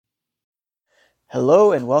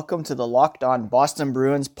Hello and welcome to the Locked On Boston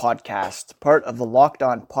Bruins podcast, part of the Locked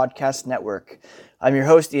On Podcast Network. I'm your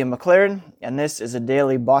host, Ian McLaren, and this is a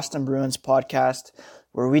daily Boston Bruins podcast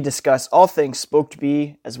where we discuss all things Spoke to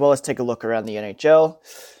Be, as well as take a look around the NHL.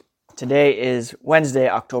 Today is Wednesday,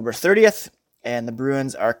 October 30th, and the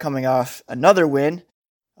Bruins are coming off another win,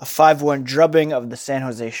 a 5-1 drubbing of the San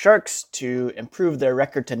Jose Sharks to improve their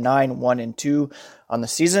record to 9-1-2 on the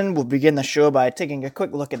season. We'll begin the show by taking a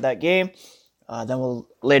quick look at that game. Then we'll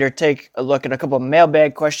later take a look at a couple of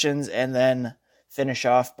mailbag questions and then finish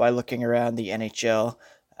off by looking around the NHL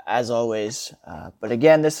as always. But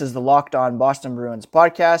again, this is the Locked On Boston Bruins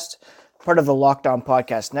podcast, part of the Locked On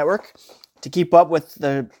Podcast Network. To keep up with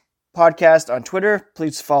the podcast on Twitter,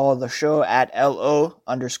 please follow the show at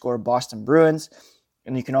LO_Boston Bruins.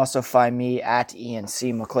 And you can also find me at Ian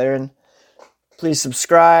C. McLaren. Please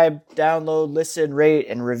subscribe, download, listen, rate,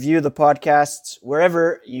 and review the podcasts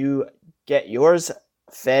wherever you get yours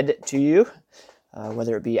fed to you,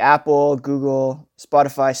 whether it be Apple, Google,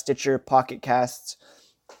 Spotify, Stitcher, Pocket Casts.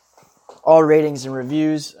 All ratings and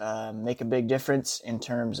reviews make a big difference in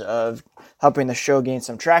terms of helping the show gain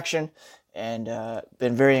some traction, and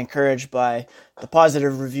been very encouraged by the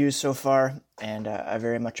positive reviews so far, and I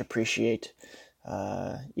very much appreciate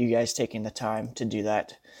you guys taking the time to do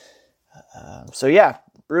that.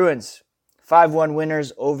 Bruins 5-1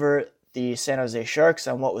 winners over the San Jose Sharks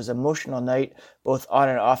on what was an emotional night, both on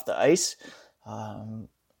and off the ice.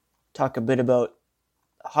 Talk a bit about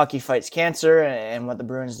Hockey Fights Cancer and what the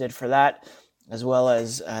Bruins did for that, as well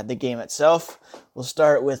as the game itself. We'll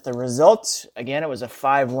start with the results. Again, it was a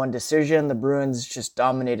 5-1 decision. The Bruins just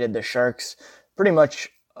dominated the Sharks pretty much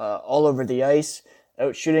all over the ice,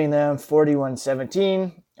 outshooting them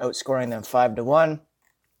 41-17, outscoring them 5-1.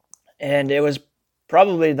 And it was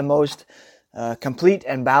probably the most complete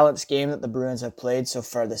and balanced game that the Bruins have played so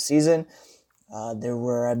far this season. There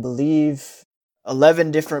were, I believe,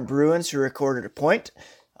 11 different Bruins who recorded a point.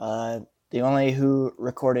 The only who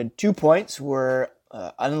recorded 2 points were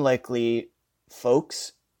unlikely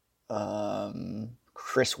folks.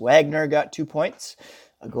 Chris Wagner got 2 points,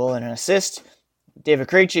 a goal and an assist. David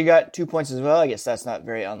Krejci got 2 points as well. I guess that's not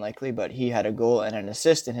very unlikely, but he had a goal and an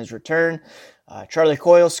assist in his return. Charlie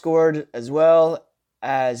Coyle scored as well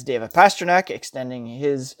as David Pastrnak, extending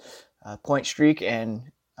his point streak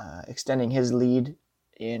and extending his lead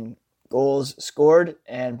in goals scored.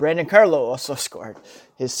 And Brandon Carlo also scored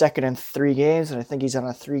his second in 3 games, and I think he's on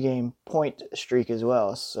a 3-game point streak as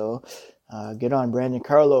well. So good on Brandon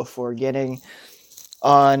Carlo for getting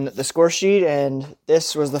on the score sheet. And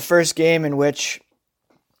this was the first game in which,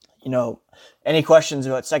 any questions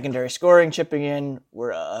about secondary scoring chipping in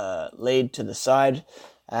were laid to the side,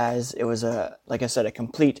 as it was a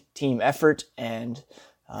complete team effort, and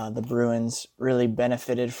the Bruins really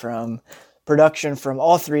benefited from production from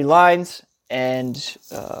all 3 lines, and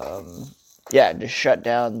just shut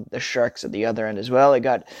down the Sharks at the other end as well. It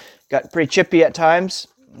got pretty chippy at times,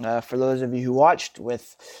 for those of you who watched,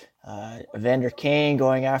 with Evander Kane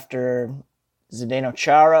going after Zdeno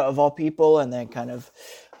Chara of all people, and then kind of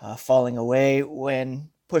falling away when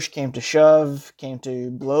push came to shove, came to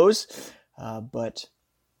blows, but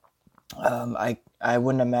I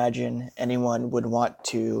wouldn't imagine anyone would want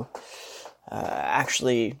to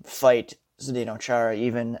actually fight Zdeno Chara,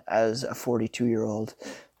 even as a 42-year-old.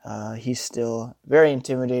 He's still very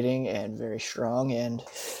intimidating and very strong and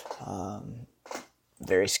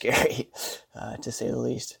very scary, to say the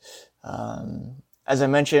least. As I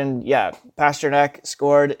mentioned, Pastrnak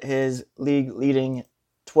scored his league-leading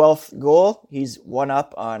 12th goal. He's one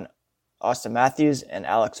up on Austin Matthews and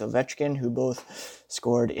Alex Ovechkin, who both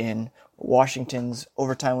scored in Washington's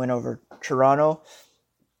overtime win over Toronto.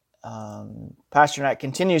 Pastrnak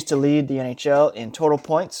continues to lead the NHL in total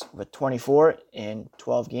points with 24 in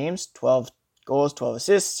 12 games, 12 goals, 12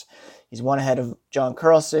 assists. He's one ahead of John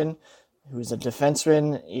Carlson, who's a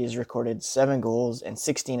defenseman. He's recorded 7 goals and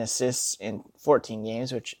 16 assists in 14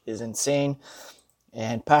 games, which is insane.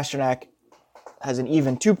 And Pastrnak has an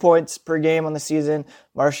even 2 points per game on the season.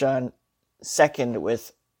 Marchand second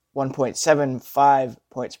with 1.75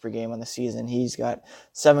 points per game on the season. He's got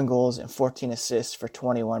 7 goals and 14 assists for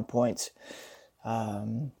 21 points.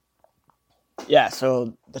 So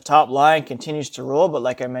the top line continues to roll, but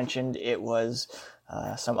like I mentioned, it was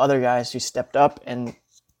some other guys who stepped up and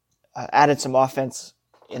added some offense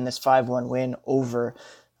in this 5-1 win over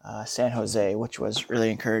San Jose, which was really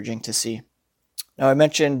encouraging to see. Now, I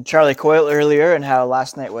mentioned Charlie Coyle earlier and how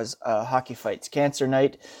last night was Hockey Fights Cancer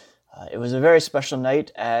night. It was a very special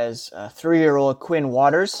night as 3-year-old Quinn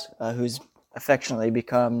Waters, who's affectionately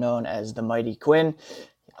become known as the Mighty Quinn.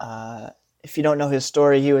 If you don't know his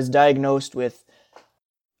story, he was diagnosed with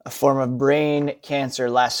a form of brain cancer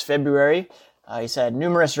last February. He's had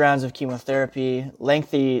numerous rounds of chemotherapy,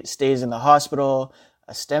 lengthy stays in the hospital,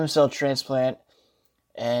 a stem cell transplant,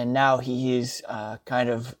 and now he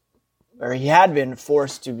had been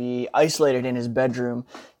forced to be isolated in his bedroom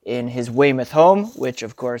in his Weymouth home, which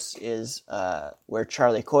of course is where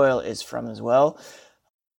Charlie Coyle is from as well.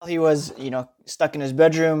 While he was, stuck in his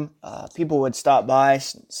bedroom, people would stop by,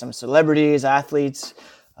 some celebrities, athletes,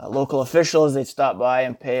 local officials. They'd stop by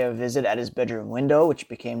and pay a visit at his bedroom window, which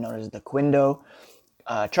became known as the Quindo.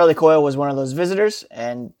 Charlie Coyle was one of those visitors,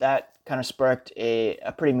 and that kind of sparked a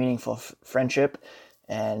pretty meaningful friendship,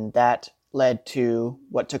 and that led to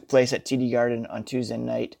what took place at TD Garden on Tuesday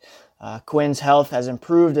night. Quinn's health has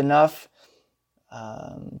improved enough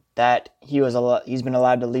that he's been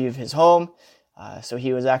allowed to leave his home. So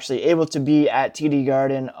he was actually able to be at TD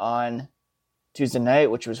Garden on Tuesday night,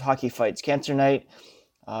 which was Hockey Fights Cancer Night,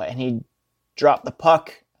 and he dropped the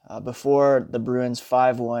puck before the Bruins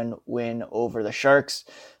 5-1 win over the Sharks.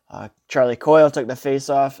 Charlie Coyle took the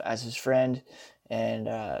face-off as his friend, and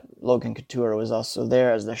Logan Couture was also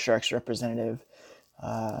there as the Sharks representative.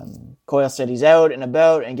 Coyle said he's out and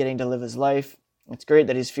about and getting to live his life. It's great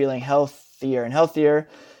that he's feeling healthier and healthier.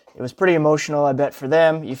 It was pretty emotional, I bet, for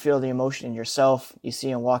them. You feel the emotion in yourself. You see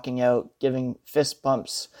him walking out, giving fist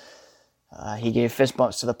bumps. He gave fist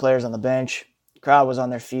bumps to the players on the bench. The crowd was on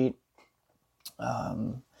their feet.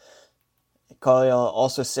 Coyle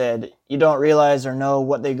also said, "You don't realize or know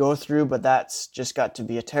what they go through, but that's just got to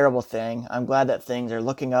be a terrible thing. I'm glad that things are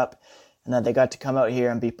looking up and that they got to come out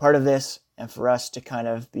here and be part of this and for us to kind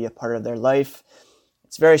of be a part of their life.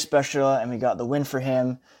 It's very special, and we got the win for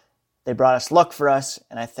him. They brought us luck for us,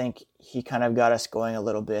 and I think he kind of got us going a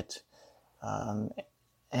little bit."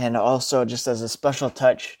 And also, just as a special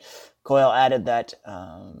touch, Coyle added that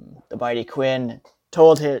the mighty Quinn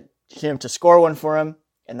told him to score one for him,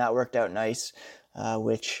 and that worked out nice,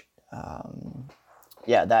 that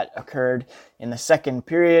occurred in the second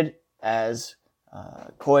period as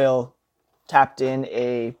Coyle tapped in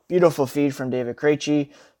a beautiful feed from David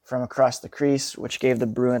Krejci from across the crease, which gave the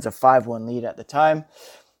Bruins a 5-1 lead at the time.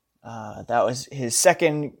 That was his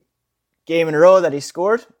second game in a row that he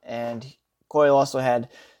scored, and Coyle also had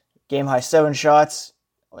game-high 7 shots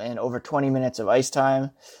and over 20 minutes of ice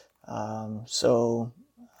time. I'll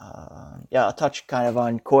touch kind of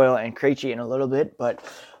on Coyle and Krejci in a little bit, but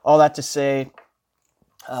all that to say,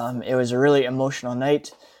 it was a really emotional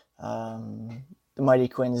night. The mighty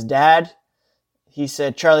Quinn's dad, he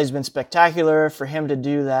said Charlie's been spectacular. For him to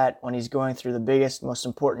do that when he's going through the biggest, most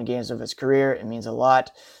important games of his career, it means a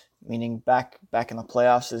lot. Meaning back in the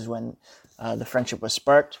playoffs is when the friendship was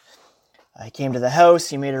sparked. He came to the house.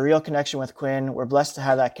 He made a real connection with Quinn. We're blessed to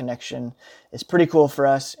have that connection. It's pretty cool for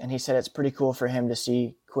us, and he said it's pretty cool for him to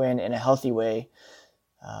see Quinn in a healthy way.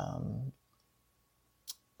 A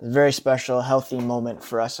very special, healthy moment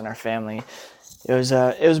for us and our family. It was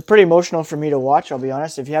pretty emotional for me to watch, I'll be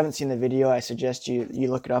honest. If you haven't seen the video, I suggest you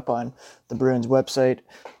look it up on the Bruins website.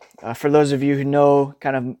 For those of you who know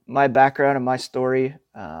kind of my background and my story,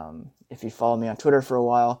 if you follow me on Twitter for a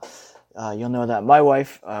while, you'll know that my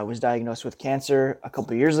wife was diagnosed with cancer a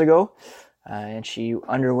couple years ago, and she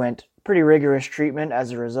underwent pretty rigorous treatment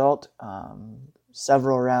as a result.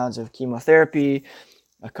 Several rounds of chemotherapy,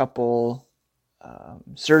 a couple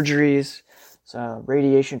surgeries, some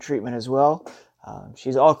radiation treatment as well.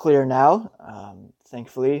 She's all clear now,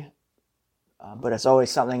 thankfully, but it's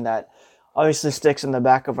always something that obviously sticks in the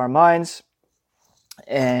back of our minds,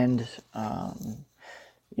 and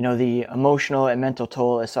the emotional and mental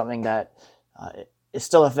toll is something that is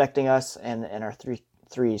still affecting us and our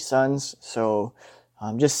three sons. So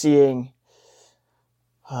just seeing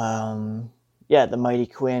the mighty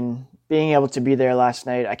Quinn being able to be there last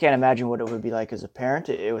night, I can't imagine what it would be like as a parent.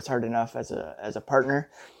 It was hard enough as a partner,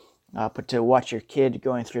 but to watch your kid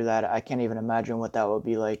going through that, I can't even imagine what that would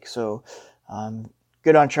be like. So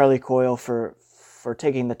good on Charlie Coyle for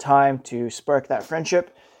taking the time to spark that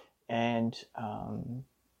friendship, and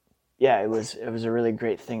it was a really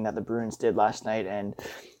great thing that the Bruins did last night, and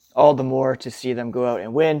all the more to see them go out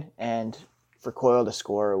and win, and for Coyle to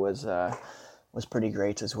score was pretty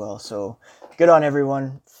great as well. So good on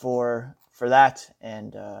everyone for that,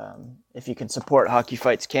 and if you can support Hockey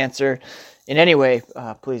Fights Cancer in any way,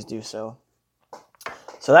 please do so.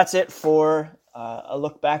 So that's it for a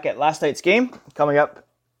look back at last night's game. Coming up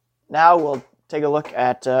now, we'll take a look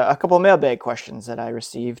at a couple mailbag questions that I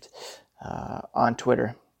received on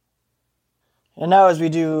Twitter. And now, as we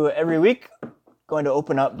do every week, going to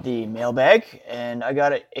open up the mailbag, and I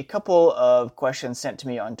got a couple of questions sent to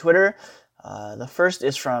me on Twitter. The first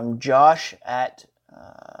is from Josh at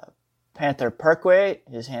Panther Parkway.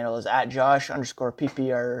 His handle is at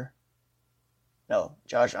Josh_PPR. No,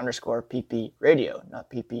 Josh_PP Radio,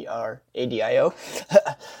 not PPRADIO.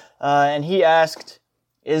 And he asked,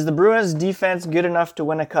 is the Bruins defense good enough to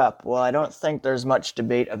win a cup? Well, I don't think there's much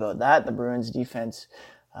debate about that. The Bruins defense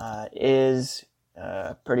is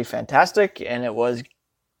pretty fantastic, and it was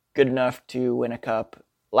good enough to win a cup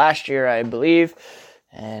last year, I believe.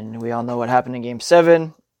 And we all know what happened in Game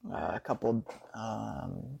 7. A couple,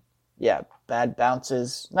 bad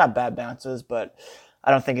bounces. Not bad bounces, but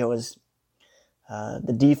I don't think it was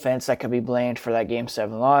the defense that could be blamed for that Game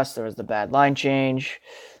 7 loss. There was the bad line change.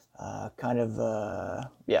 Whatever.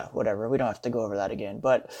 We don't have to go over that again.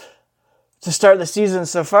 But to start the season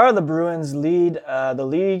so far, the Bruins lead the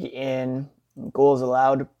league in goals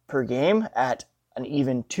allowed per game at an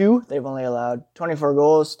even 2. They've only allowed 24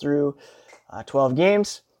 goals through 12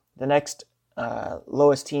 games. The next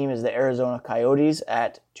lowest team is the Arizona Coyotes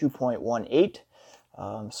at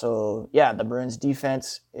 2.18. The Bruins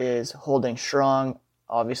defense is holding strong,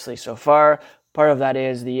 obviously, so far. Part of that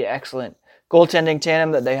is the excellent goaltending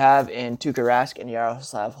tandem that they have in Tuukka Rask and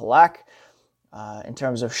Yaroslav Halak. In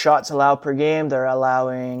terms of shots allowed per game, they're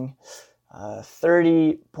allowing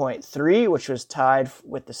 30.3, which was tied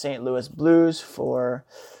with the St. Louis Blues for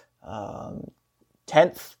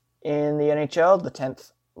 10th in the NHL, the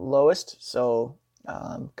 10th lowest. So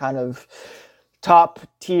kind of top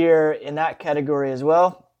tier in that category as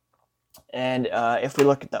well. And if we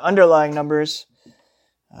look at the underlying numbers,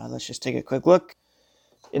 let's just take a quick look.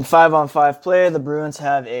 In 5-on-5 play, the Bruins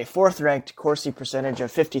have a 4th-ranked Corsi percentage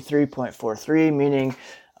of 53.43, meaning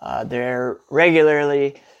they're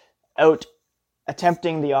regularly out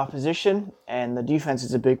attempting the opposition, and the defense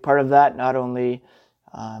is a big part of that, not only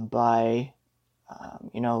by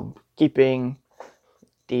keeping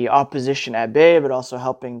the opposition at bay, but also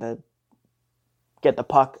helping to get the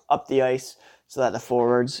puck up the ice so that the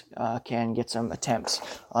forwards can get some attempts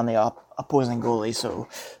on the opposing goalie. So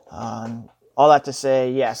all that to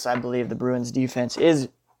say, yes, I believe the Bruins defense is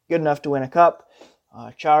good enough to win a cup.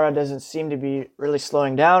 Chara doesn't seem to be really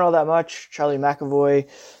slowing down all that much. Charlie McAvoy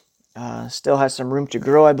still has some room to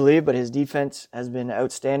grow, I believe, but his defense has been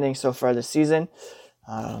outstanding so far this season.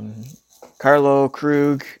 Carlo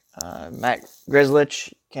Krug, Matt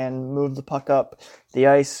Grzelcyk can move the puck up the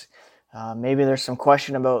ice. Maybe there's some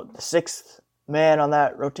question about the 6th man on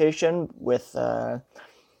that rotation with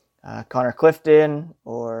Connor Clifton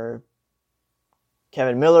or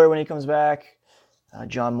Kevin Miller when he comes back.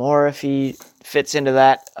 John Moore, if he fits into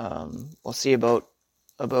that. We'll see about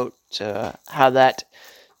how that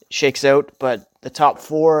shakes out. But the top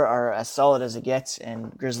 4 are as solid as it gets,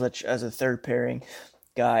 and Grzelcyk as a third pairing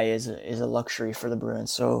guy is a luxury for the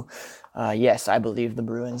Bruins. So, yes, I believe the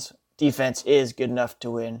Bruins defense is good enough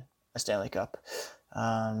to win a Stanley Cup.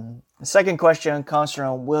 The second question comes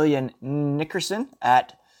from William Nickerson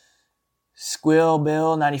at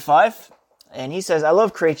SquillBill95. And he says, I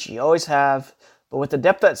love Krejci, always have, but with the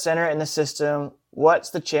depth at center in the system, what's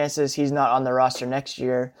the chances he's not on the roster next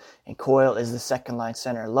year and Coyle is the second-line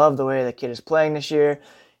center? Love the way the kid is playing this year.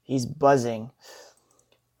 He's buzzing.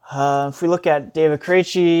 If we look at David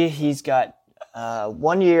Krejci, he's got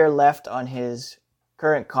 1 year left on his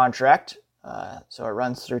current contract. So it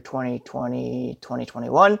runs through 2020,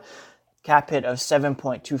 2021. Cap hit of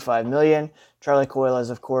 $7.25 million. Charlie Coyle is,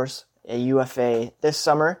 of course, a UFA this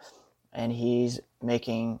summer, and he's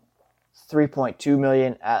making $3.2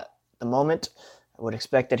 million at the moment. I would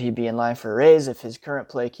expect that he'd be in line for a raise if his current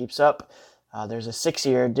play keeps up. There's a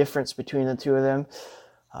 6-year difference between the two of them.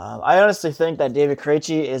 I honestly think that David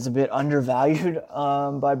Krejci is a bit undervalued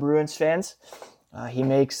by Bruins fans. He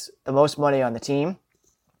makes the most money on the team,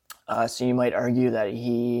 so you might argue that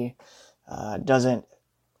he doesn't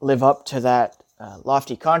live up to that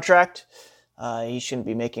lofty contract. He shouldn't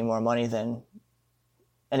be making more money than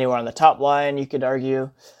anyone on the top line, you could argue.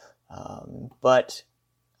 But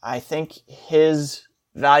I think his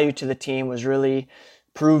value to the team was really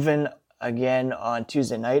proven again on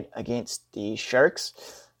Tuesday night against the Sharks.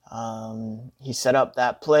 He set up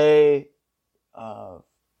that play on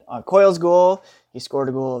Coyle's goal. He scored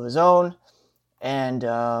a goal of his own. And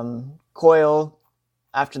Coyle,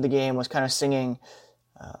 after the game, was kind of singing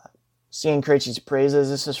Krejci's praises.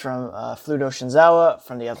 This is from Fluto Shinzawa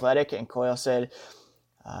from The Athletic, and Coyle said,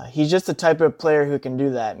 he's just the type of player who can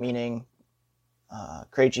do that, meaning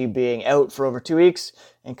Krejci being out for over 2 weeks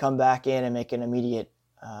and come back in and make an immediate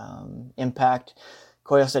impact.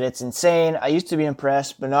 Coyle said, it's insane. I used to be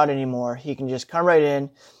impressed, but not anymore. He can just come right in,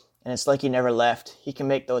 and it's like he never left. He can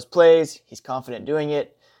make those plays. He's confident doing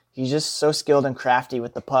it. He's just so skilled and crafty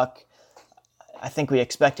with the puck. I think we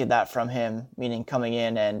expected that from him, meaning coming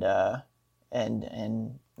in and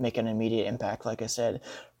and make an immediate impact, like I said.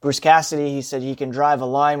 Bruce Cassidy, he said he can drive a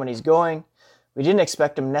line when he's going. We didn't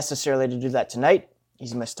expect him necessarily to do that tonight.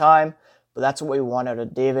 He's missed time, but that's what we want out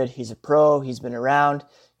of David. He's a pro. He's been around.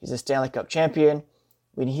 He's a Stanley Cup champion.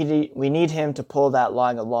 We need him to pull that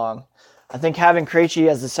line along. I think having Krejci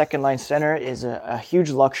as the second-line center is a huge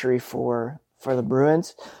luxury for the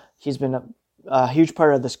Bruins. He's been a huge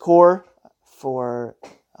part of this core for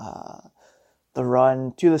the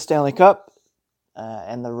run to the Stanley Cup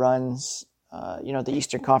and the runs, the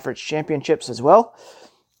Eastern Conference Championships as well.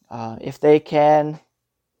 If they can,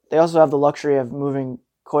 they also have the luxury of moving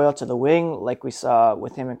Coyle to the wing, like we saw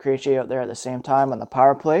with him and Krejci out there at the same time on the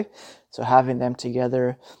power play. So having them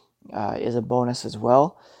together is a bonus as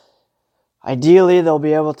well. Ideally, they'll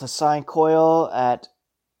be able to sign Coyle at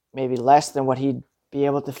maybe less than what he'd be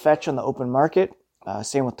able to fetch on the open market.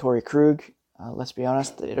 Same with Torrey Krug. Let's be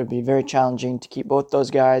honest, it'll be very challenging to keep both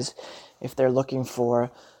those guys if they're looking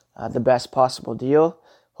for the best possible deal.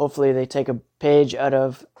 Hopefully they take a page out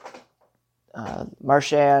of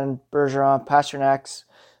Marchand, Bergeron, Pasternak's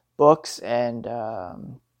books and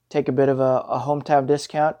take a bit of a hometown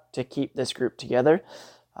discount to keep this group together.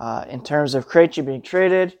 In terms of Krejci being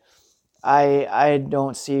traded, I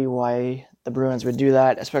don't see why the Bruins would do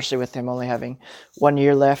that, especially with him only having 1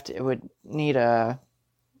 year left. It would need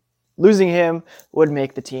losing him would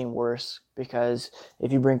make the team worse, because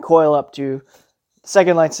if you bring Coyle up to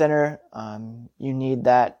second line center, you need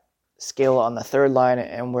that skill on the third line,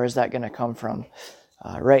 and where's that going to come from?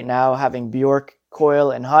 Right now, having Bjork,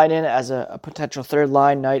 Coyle, and Heinen as a potential third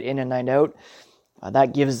line night in and night out,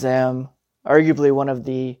 that gives them arguably one of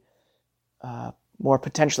the more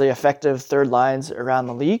potentially effective third lines around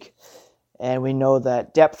the league. And we know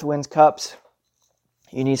that depth wins cups.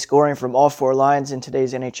 You need scoring from all four lines in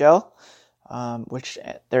today's NHL, which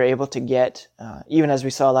they're able to get, even as we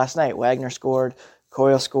saw last night. Wagner scored,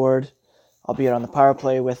 Coyle scored, albeit on the power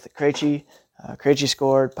play with Krejci. Krejci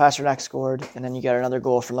scored, Pasternak scored, and then you got another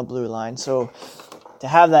goal from the blue line. So to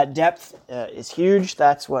have that depth is huge.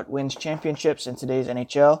 That's what wins championships in today's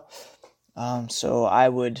NHL. So I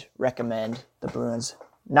would recommend the Bruins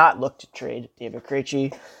not look to trade David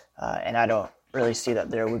Krejci, and I don't really see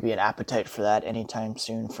that there would be an appetite for that anytime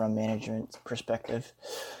soon from management's perspective.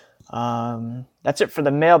 That's it for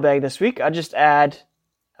the mailbag this week. I'll just add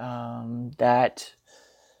that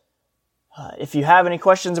if you have any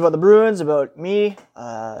questions about the Bruins, about me,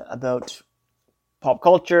 about pop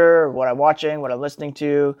culture, what I'm watching, what I'm listening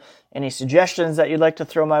to, any suggestions that you'd like to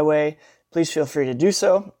throw my way, please feel free to do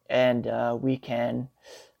so, and we can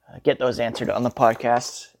get those answered on the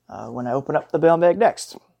podcast when I open up the mailbag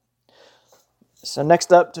next. So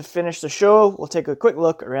next up, to finish the show, we'll take a quick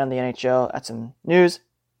look around the NHL at some news,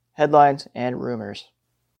 headlines, and rumors.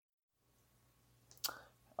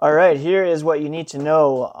 All right, here is what you need to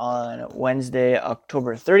know on Wednesday,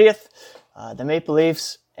 October 30th. The Maple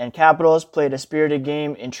Leafs and Capitals played a spirited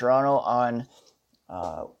game in Toronto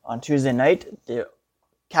on Tuesday night. The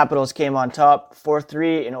Capitals came on top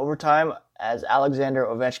 4-3 in overtime as Alexander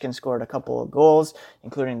Ovechkin scored a couple of goals,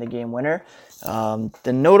 including the game winner.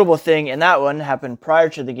 The notable thing in that one happened prior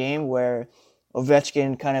to the game, where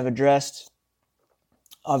Ovechkin kind of addressed,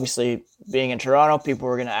 obviously being in Toronto, people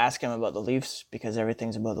were going to ask him about the Leafs because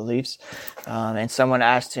everything's about the Leafs. And someone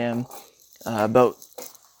asked him about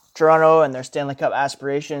Toronto and their Stanley Cup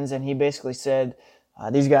aspirations, and he basically said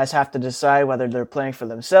these guys have to decide whether they're playing for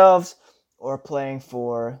themselves or playing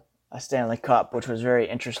for a Stanley Cup, which was very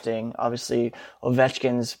interesting. Obviously,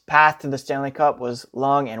 Ovechkin's path to the Stanley Cup was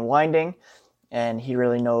long and winding, and he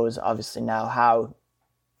really knows, obviously, now how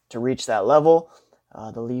to reach that level.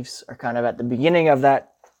 The Leafs are kind of at the beginning of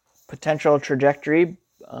that potential trajectory.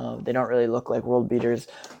 They don't really look like world beaters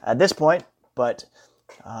at this point, but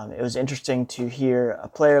it was interesting to hear a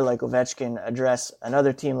player like Ovechkin address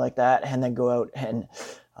another team like that and then go out and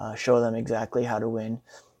show them exactly how to win.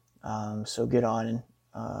 So good on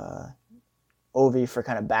Ovi for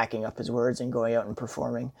kind of backing up his words and going out and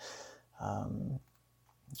performing.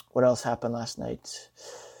 What else happened last night?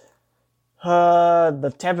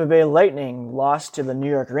 The Tampa Bay Lightning lost to the New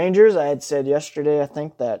York Rangers. I had said yesterday, I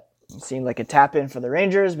think, that it seemed like a tap-in for the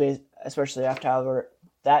Rangers, especially after how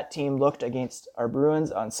that team looked against our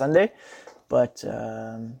Bruins on Sunday. But,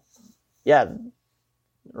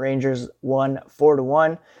 Rangers won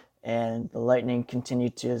 4-1, and the Lightning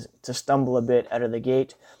continued to stumble a bit out of the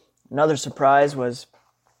gate. Another surprise was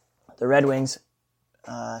the Red Wings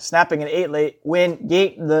snapping an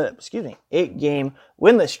 8-game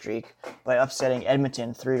winless streak by upsetting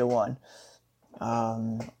Edmonton 3-1.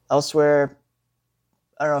 Elsewhere,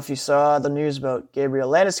 I don't know if you saw the news about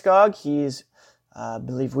Gabriel Landeskog. He's I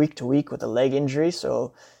believe, week to week with a leg injury.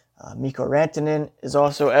 So Mikko Rantanen is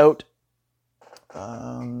also out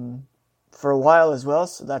for a while as well.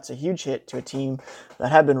 So that's a huge hit to a team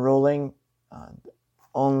that had been rolling.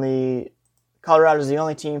 Colorado is the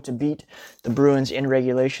only team to beat the Bruins in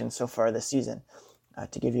regulation so far this season,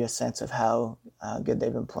 to give you a sense of how good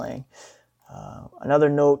they've been playing. Another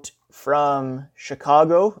note from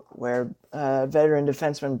Chicago, where veteran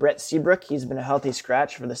defenseman Brett Seabrook, he's been a healthy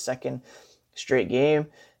scratch for the second straight game,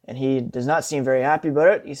 and he does not seem very happy about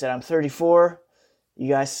it. He said, "I'm 34. You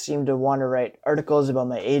guys seem to want to write articles about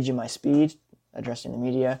my age and my speed," addressing the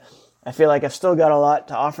media. "I feel like I've still got a lot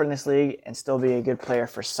to offer in this league and still be a good player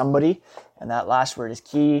for somebody." And that last word is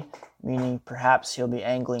key, meaning perhaps he'll be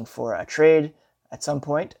angling for a trade at some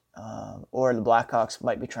point, or the Blackhawks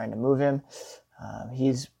might be trying to move him. He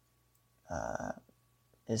has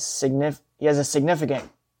a significant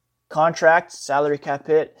contract, salary cap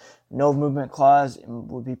hit, no movement clause. It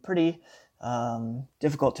would be pretty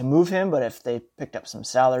difficult to move him, but if they picked up some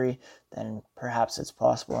salary, then perhaps it's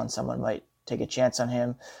possible and someone might take a chance on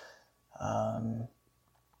him.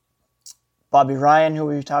 Bobby Ryan, who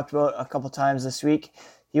we've talked about a couple times this week,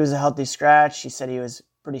 he was a healthy scratch. He said he was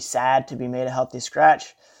pretty sad to be made a healthy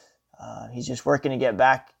scratch. He's just working to get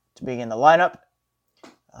back to being in the lineup.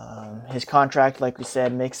 His contract, like we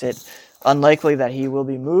said, makes it unlikely that he will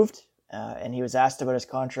be moved. And he was asked about his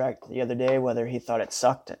contract the other day, whether he thought it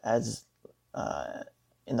sucked, as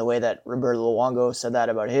in the way that Roberto Luongo said that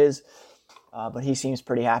about his. But he seems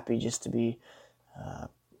pretty happy just to be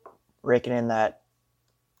raking in that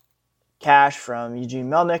cash from Eugene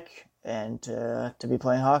Melnyk and to be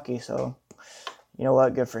playing hockey. So, you know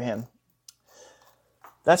what? Good for him.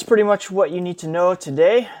 That's pretty much what you need to know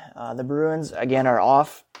today. The Bruins, again, are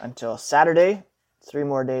off until Saturday. 3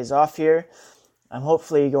 more days off here. I'm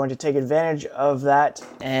hopefully going to take advantage of that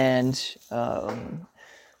and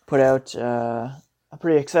put out a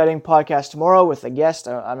pretty exciting podcast tomorrow with a guest.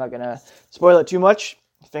 I'm not going to spoil it too much.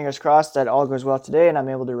 Fingers crossed that all goes well today and I'm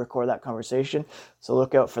able to record that conversation. So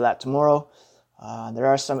look out for that tomorrow. There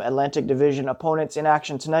are some Atlantic Division opponents in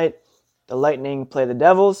action tonight. The Lightning play the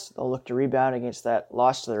Devils. They'll look to rebound against that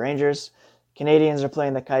loss to the Rangers. Canadians are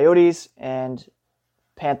playing the Coyotes, and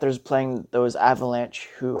Panthers playing those Avalanche,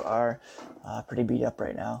 who are pretty beat up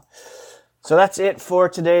right now. So that's it for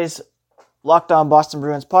today's Locked On Boston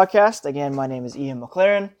Bruins podcast. Again, my name is Ian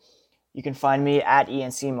McLaren. You can find me at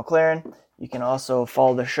ENC McLaren. You can also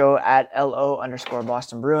follow the show at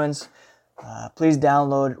LO_Boston Bruins. Please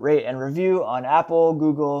download, rate, and review on Apple,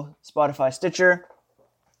 Google, Spotify, Stitcher,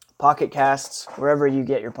 Pocket Casts, wherever you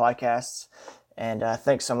get your podcasts. And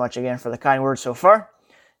thanks so much again for the kind words so far.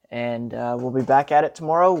 And we'll be back at it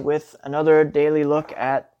tomorrow with another daily look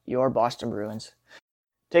at your Boston Bruins.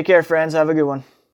 Take care, friends. Have a good one.